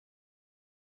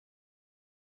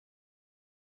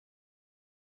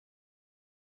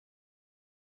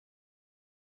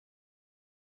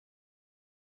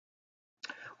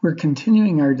We're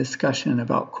continuing our discussion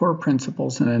about core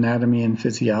principles in anatomy and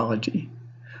physiology.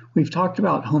 We've talked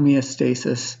about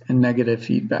homeostasis and negative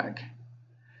feedback.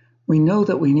 We know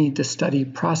that we need to study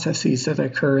processes that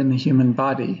occur in the human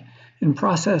body, and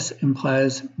process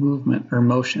implies movement or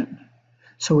motion.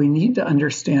 So we need to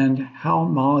understand how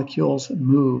molecules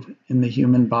move in the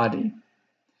human body.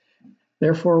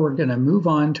 Therefore, we're going to move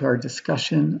on to our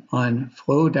discussion on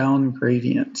flow-down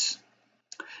gradients.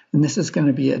 And this is going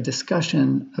to be a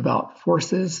discussion about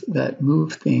forces that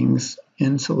move things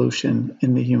in solution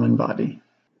in the human body.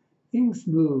 Things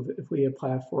move if we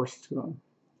apply force to them.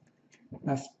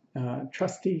 That's a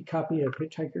trusty copy of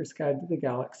Hitchhiker's Guide to the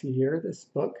Galaxy here, this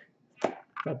book.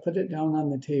 If I put it down on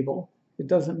the table, it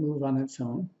doesn't move on its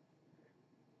own.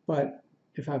 But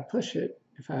if I push it,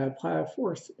 if I apply a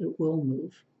force, it will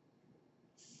move.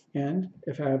 And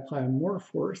if I apply more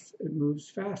force, it moves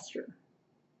faster.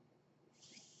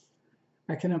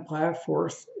 I can apply a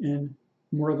force in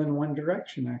more than one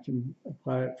direction. I can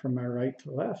apply it from my right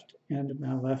to left and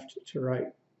my left to right.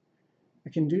 I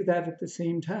can do that at the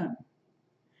same time.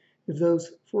 If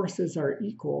those forces are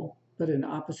equal but in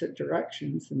opposite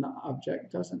directions, then the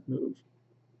object doesn't move.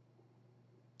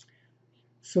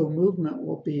 So movement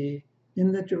will be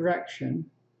in the direction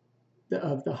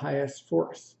of the highest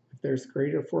force. If there's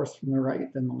greater force from the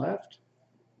right than the left,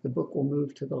 the book will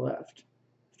move to the left.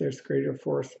 If there's greater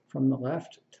force from the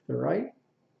left to the right,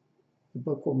 the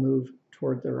book will move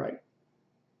toward the right.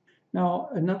 Now,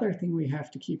 another thing we have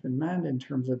to keep in mind in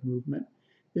terms of movement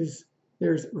is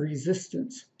there's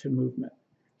resistance to movement.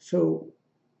 So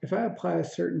if I apply a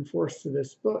certain force to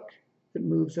this book, it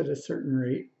moves at a certain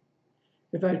rate.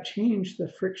 If I change the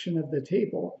friction of the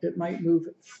table, it might move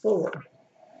slower.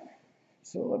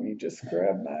 So let me just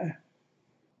grab my,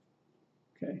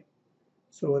 okay.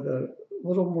 So with a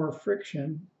little more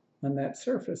friction on that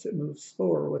surface, it moves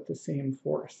slower with the same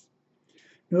force.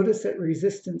 Notice that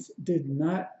resistance did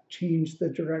not change the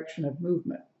direction of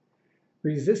movement.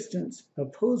 Resistance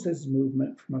opposes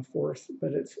movement from a force,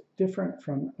 but it's different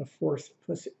from a force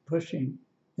pushing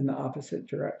in the opposite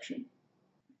direction.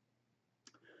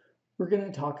 We're going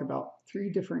to talk about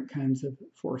three different kinds of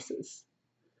forces: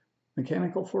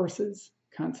 mechanical forces,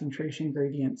 concentration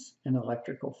gradients, and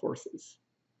electrical forces.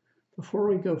 Before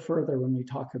we go further, when we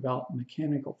talk about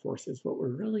mechanical forces, what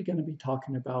we're really going to be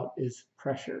talking about is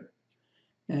pressure.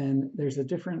 And there's a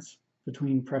difference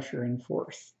between pressure and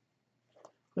force.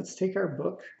 Let's take our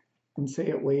book and say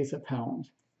it weighs a pound.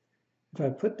 If I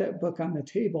put that book on the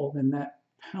table, then that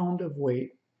pound of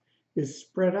weight is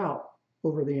spread out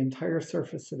over the entire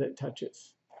surface that it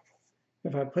touches.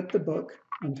 If I put the book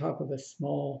on top of a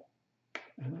small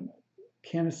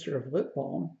canister of lip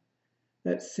balm,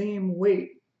 that same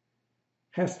weight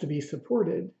has to be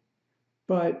supported,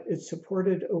 but it's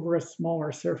supported over a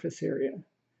smaller surface area.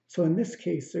 So in this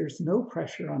case, there's no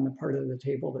pressure on the part of the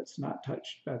table that's not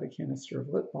touched by the canister of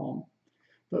lip balm,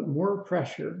 but more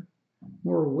pressure,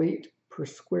 more weight per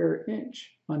square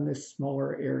inch on this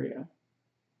smaller area.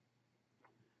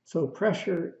 So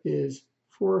pressure is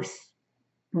force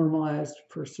normalized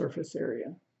per surface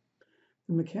area.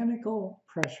 The mechanical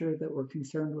pressure that we're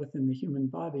concerned with in the human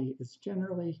body is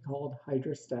generally called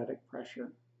hydrostatic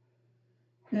pressure.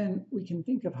 And we can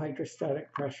think of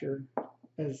hydrostatic pressure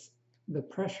as the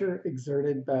pressure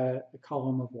exerted by a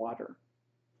column of water.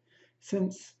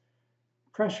 Since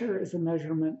pressure is a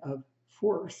measurement of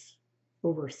force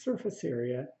over surface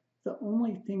area, the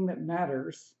only thing that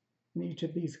matters in each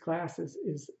of these classes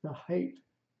is the height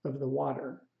of the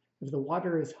water. If the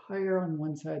water is higher on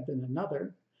one side than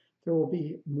another, there will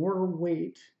be more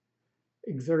weight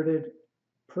exerted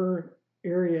per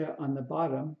area on the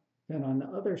bottom than on the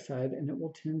other side, and it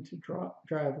will tend to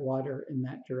drive water in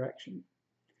that direction.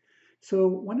 So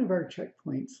one of our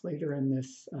checkpoints later in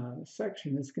this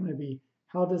section is going to be,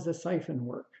 how does a siphon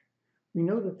work? We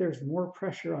know that there's more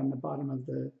pressure on the bottom of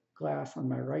the glass on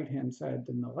my right-hand side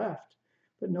than the left,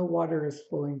 but no water is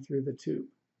flowing through the tube.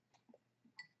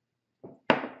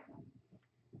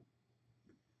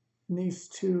 In these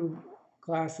two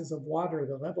glasses of water,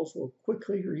 the levels will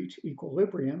quickly reach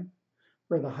equilibrium,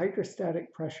 where the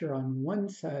hydrostatic pressure on one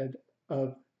side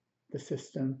of the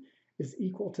system is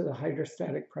equal to the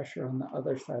hydrostatic pressure on the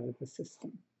other side of the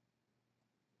system.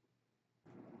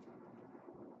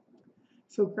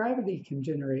 So gravity can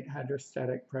generate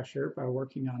hydrostatic pressure by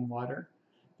working on water,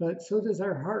 but so does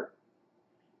our heart.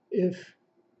 If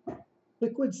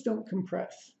liquids don't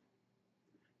compress,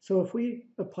 so if we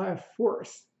apply a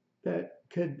force that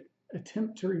could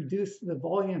attempt to reduce the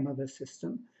volume of a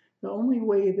system, the only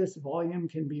way this volume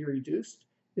can be reduced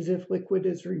is if liquid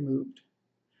is removed.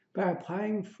 By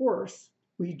applying force,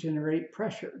 we generate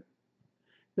pressure.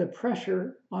 the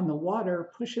pressure on the water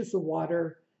pushes the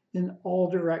water in all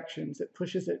directions. It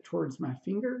pushes it towards my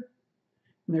finger,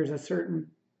 and there's a certain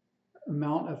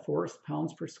amount of force,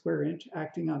 pounds per square inch,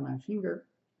 acting on my finger.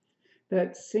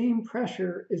 That same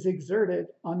pressure is exerted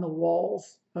on the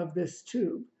walls of this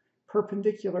tube,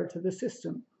 perpendicular to the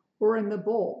system, or in the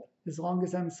bulb, as long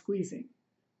as I'm squeezing.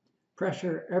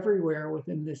 Pressure everywhere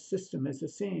within this system is the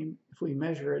same if we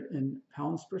measure it in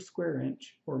pounds per square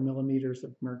inch or millimeters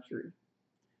of mercury.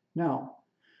 Now,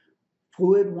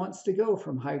 fluid wants to go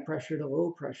from high pressure to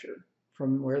low pressure,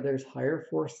 from where there's higher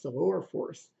force to lower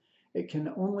force. It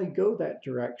can only go that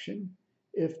direction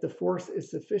if the force is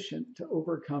sufficient to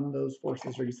overcome those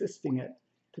forces resisting it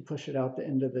to push it out the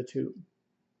end of the tube.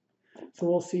 So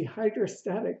we'll see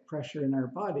hydrostatic pressure in our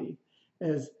body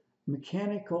as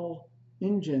mechanical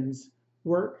engines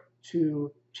work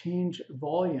to change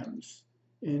volumes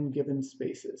in given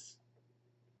spaces.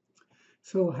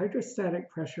 So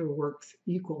hydrostatic pressure works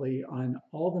equally on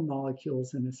all the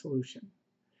molecules in a solution.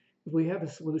 If we have a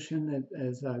solution that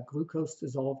is glucose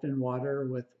dissolved in water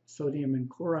with sodium and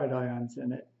chloride ions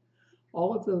in it,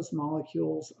 all of those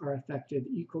molecules are affected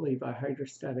equally by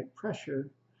hydrostatic pressure,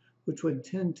 which would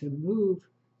tend to move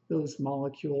those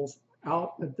molecules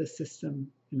out of the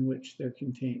system in which they're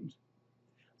contained.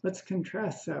 Let's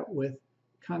contrast that with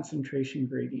concentration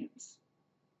gradients.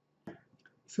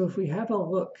 So if we have a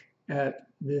look at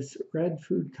this red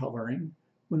food coloring,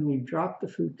 when we drop the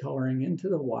food coloring into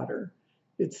the water,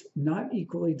 it's not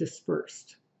equally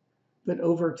dispersed. But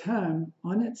over time,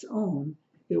 on its own,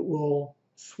 it will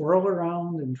swirl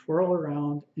around and twirl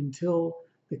around until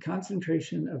the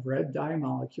concentration of red dye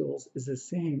molecules is the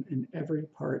same in every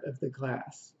part of the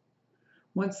glass.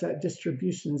 Once that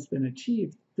distribution has been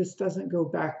achieved, this doesn't go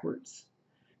backwards.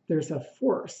 There's a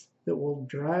force that will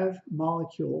drive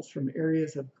molecules from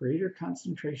areas of greater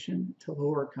concentration to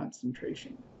lower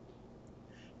concentration.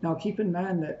 Now keep in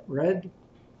mind that red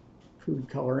food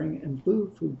coloring and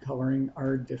blue food coloring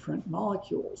are different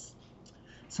molecules.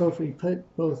 So if we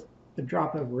put both a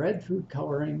drop of red food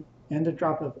coloring and a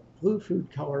drop of blue food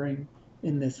coloring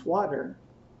in this water,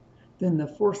 then the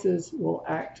forces will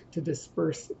act to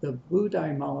disperse the blue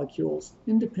dye molecules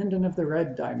independent of the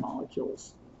red dye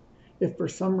molecules. If for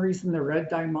some reason the red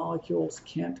dye molecules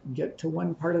can't get to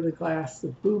one part of the glass, the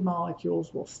blue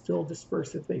molecules will still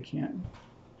disperse if they can.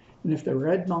 And if the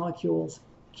red molecules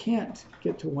can't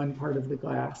get to one part of the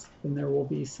glass, then there will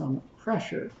be some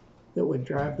pressure that would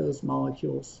drive those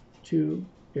molecules to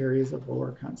areas of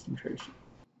lower concentration.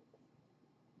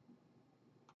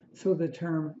 So the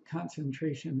term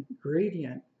concentration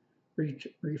gradient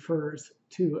refers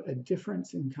to a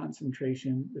difference in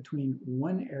concentration between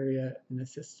one area in a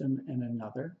system and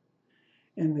another.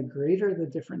 And the greater the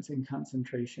difference in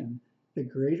concentration, the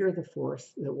greater the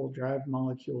force that will drive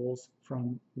molecules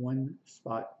from one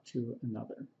spot to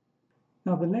another.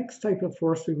 Now, the next type of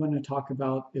force we want to talk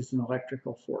about is an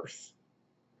electrical force.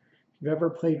 If you've ever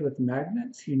played with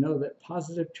magnets, you know that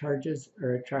positive charges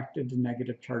are attracted to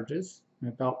negative charges. I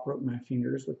about broke my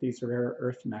fingers with these rare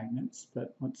earth magnets,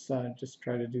 but let's just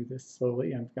try to do this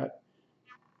slowly. I've got,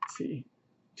 let's see,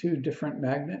 two different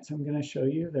magnets I'm going to show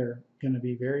you. They're going to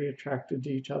be very attracted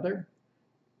to each other.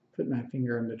 Put my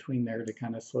finger in between there to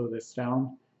kind of slow this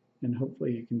down, and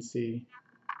hopefully you can see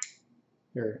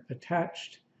they're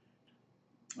attached.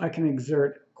 I can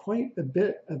exert quite a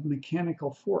bit of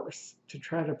mechanical force to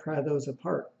try to pry those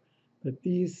apart, but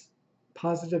these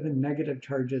positive and negative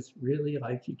charges really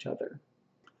like each other.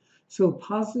 So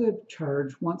positive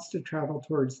charge wants to travel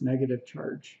towards negative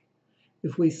charge.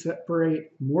 If we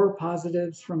separate more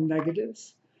positives from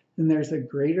negatives, then there's a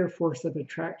greater force of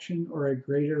attraction or a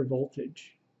greater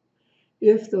voltage.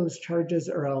 If those charges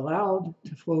are allowed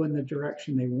to flow in the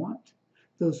direction they want,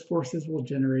 those forces will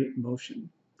generate motion.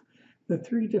 The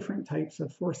three different types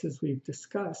of forces we've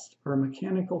discussed are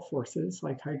mechanical forces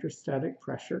like hydrostatic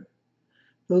pressure.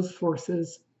 Those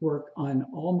forces work on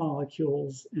all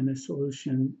molecules in a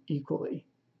solution equally.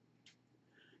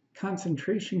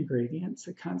 Concentration gradients,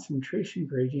 a concentration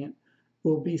gradient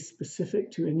will be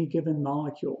specific to any given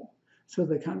molecule. So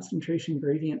the concentration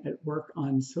gradient at work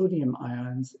on sodium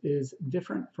ions is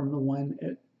different from the one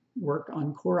at work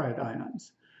on chloride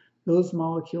ions. Those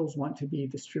molecules want to be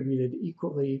distributed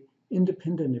equally,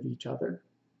 independent of each other.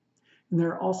 And there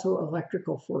are also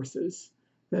electrical forces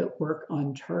that work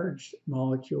on charged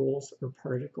molecules or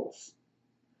particles.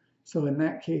 So in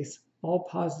that case, all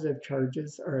positive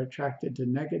charges are attracted to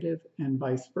negative and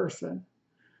vice versa,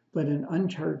 but an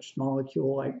uncharged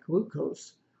molecule like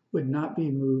glucose would not be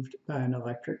moved by an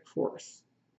electric force.